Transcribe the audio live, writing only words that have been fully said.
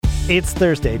It's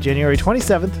Thursday, January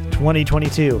 27th,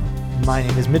 2022. My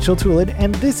name is Mitchell Toolid,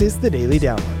 and this is the Daily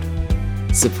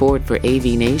Download. Support for AV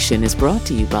Nation is brought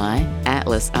to you by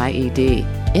Atlas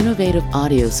IED, innovative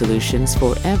audio solutions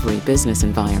for every business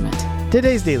environment.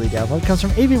 Today's Daily Download comes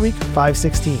from AV Week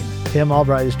 516. Tim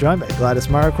Albright is joined by Gladys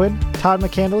Marroquin, Todd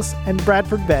McCandless, and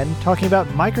Bradford Ben talking about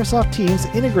Microsoft Teams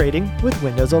integrating with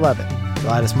Windows 11.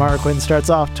 Gladys Marroquin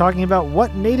starts off talking about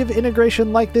what native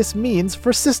integration like this means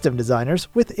for system designers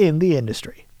within the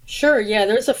industry. Sure, yeah,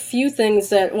 there's a few things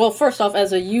that, well, first off,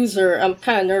 as a user, I'm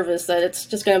kind of nervous that it's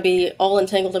just going to be all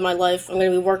entangled in my life. I'm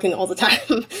going to be working all the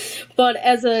time. But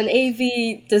as an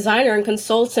AV designer and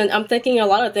consultant, I'm thinking a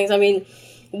lot of things. I mean,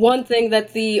 one thing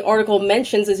that the article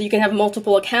mentions is you can have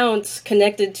multiple accounts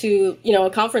connected to, a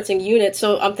conferencing unit.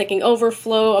 So I'm thinking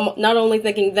overflow. I'm not only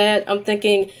thinking that, I'm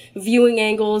thinking viewing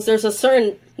angles. There's a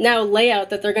certain now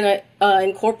layout that they're going to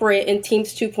incorporate in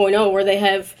Teams 2.0 where they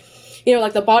have,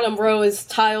 like the bottom row is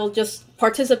tiled just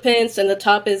participants and the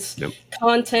top is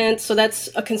content. So that's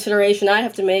a consideration I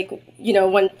have to make,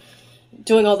 when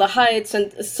doing all the heights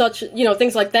and such,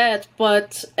 things like that.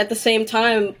 But at the same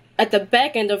time, at the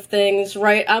back end of things,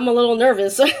 right, I'm a little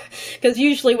nervous because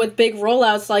usually with big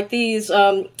rollouts like these,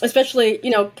 especially,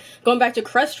 going back to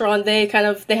Crestron, they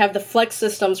have the Flex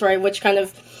systems, right, which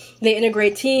they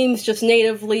integrate Teams just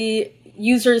natively.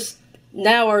 Users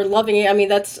now are loving it. I mean,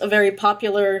 that's a very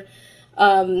popular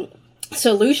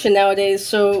solution nowadays.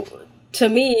 So to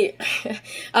me,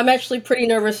 I'm actually pretty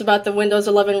nervous about the Windows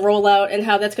 11 rollout and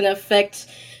how that's going to affect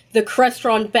the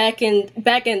Crestron back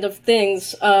end of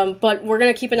things, but we're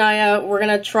going to keep an eye out. We're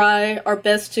going to try our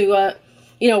best to,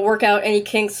 work out any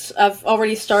kinks. I've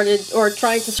already started or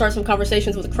trying to start some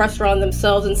conversations with Crestron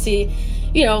themselves and see,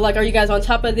 are you guys on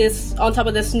top of this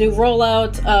new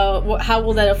rollout? How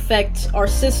will that affect our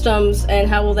systems and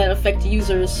how will that affect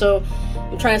users? So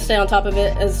I'm trying to stay on top of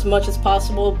it as much as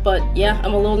possible, but yeah,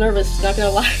 I'm a little nervous, not going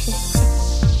to lie.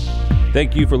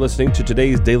 Thank you for listening to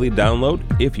today's Daily Download.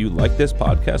 If you like this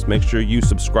podcast, make sure you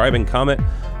subscribe and comment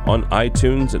on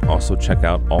iTunes and also check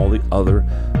out all the other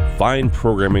fine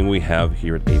programming we have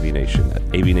here at AV Nation at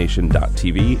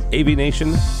avnation.tv,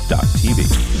 avnation.tv.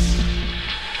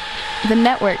 The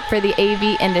network for the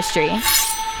AV industry.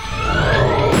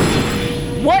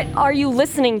 What are you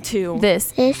listening to?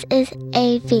 This is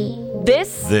AV.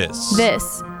 This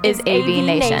is AV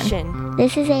Nation.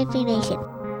 This is AV Nation.